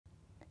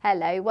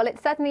Hello. Well,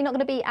 it's certainly not going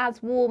to be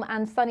as warm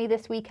and sunny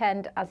this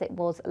weekend as it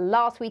was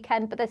last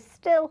weekend, but there's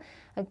still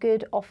a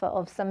good offer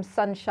of some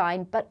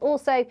sunshine, but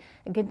also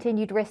a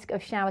continued risk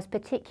of showers,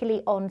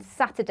 particularly on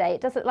Saturday.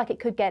 It does look like it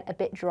could get a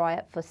bit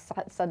drier for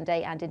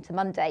Sunday and into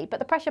Monday, but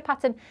the pressure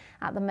pattern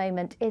at the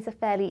moment is a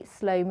fairly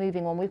slow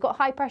moving one. We've got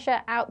high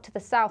pressure out to the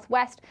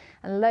southwest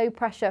and low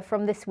pressure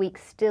from this week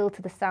still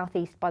to the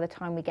southeast by the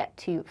time we get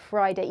to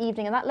Friday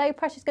evening, and that low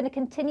pressure is going to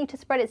continue to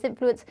spread its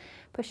influence,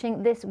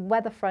 pushing this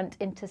weather front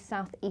into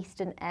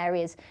southeastern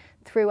areas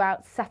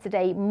throughout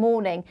Saturday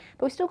morning.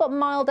 But we've still got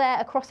mild air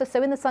across us,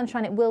 so in the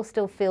sunshine it will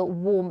still feel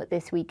warm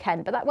this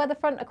weekend. But that weather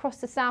front across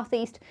the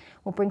southeast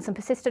will bring some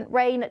persistent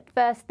rain at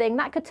first thing.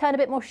 That could turn a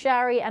bit more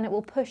showery and it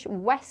will push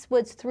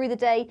westwards through the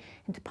day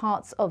into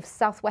parts of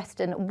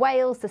southwestern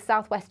Wales, the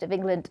southwest of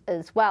England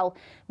as well.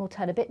 It will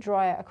turn a bit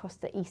drier across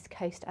the east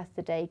coast as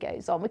the day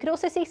goes on. We could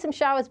also see some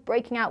showers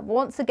breaking out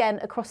once again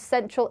across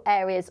central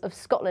areas of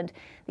Scotland.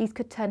 These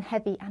could turn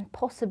heavy and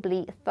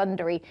possibly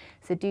thundery,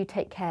 so do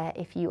take care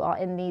if you are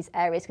in these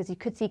areas, because you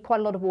could see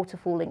quite a lot of water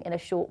falling in a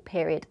short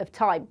period of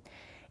time.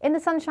 In the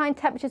sunshine,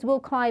 temperatures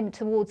will climb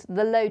towards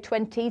the low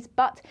 20s,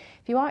 but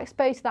if you are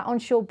exposed to that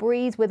onshore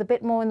breeze with a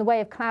bit more in the way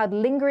of cloud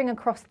lingering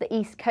across the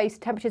east coast,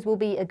 temperatures will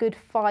be a good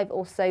 5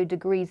 or so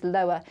degrees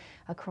lower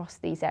across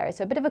these areas.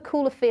 So a bit of a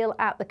cooler feel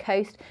at the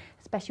coast,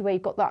 especially where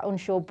you've got that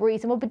onshore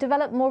breeze, and we'll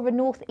develop more of a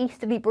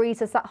northeasterly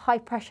breeze as that high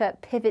pressure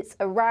pivots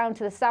around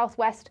to the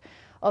southwest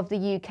of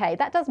the UK.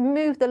 That does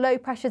move the low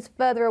pressures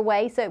further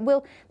away,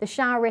 so the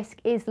shower risk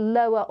is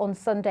lower on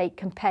Sunday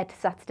compared to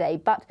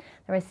Saturday, but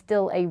there is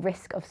still a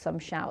risk of some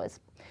showers.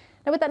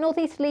 Now, with that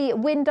northeasterly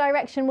wind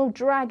direction, we'll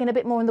drag in a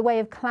bit more in the way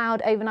of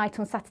cloud overnight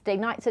on Saturday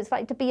night, so it's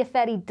likely to be a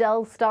fairly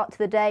dull start to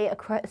the day,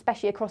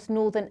 especially across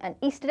northern and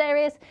eastern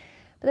areas.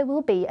 But there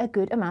will be a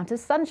good amount of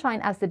sunshine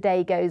as the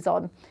day goes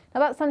on. Now,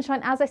 that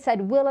sunshine, as I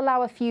said, will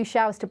allow a few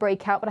showers to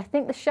break out, but I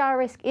think the shower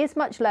risk is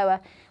much lower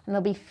and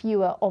there'll be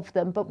fewer of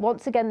them. But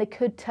once again, they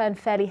could turn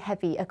fairly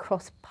heavy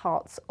across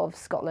parts of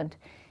Scotland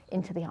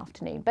into the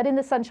afternoon. But in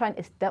the sunshine,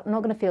 it's not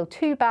going to feel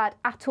too bad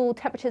at all.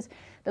 Temperatures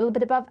a little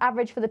bit above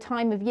average for the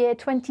time of year,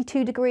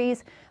 22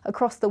 degrees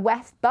across the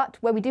west, but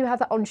where we do have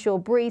that onshore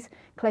breeze,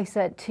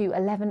 closer to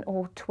 11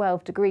 or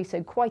 12 degrees.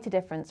 So quite a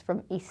difference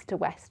from east to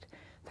west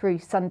through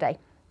Sunday.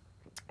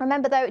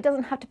 Remember though, it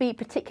doesn't have to be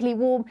particularly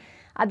warm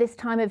at this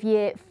time of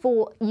year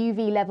for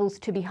UV levels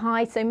to be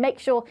high, so make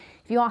sure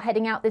if you are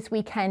heading out this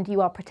weekend you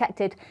are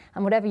protected,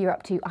 and whatever you're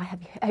up to, I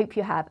hope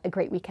you have a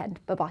great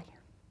weekend. Bye bye.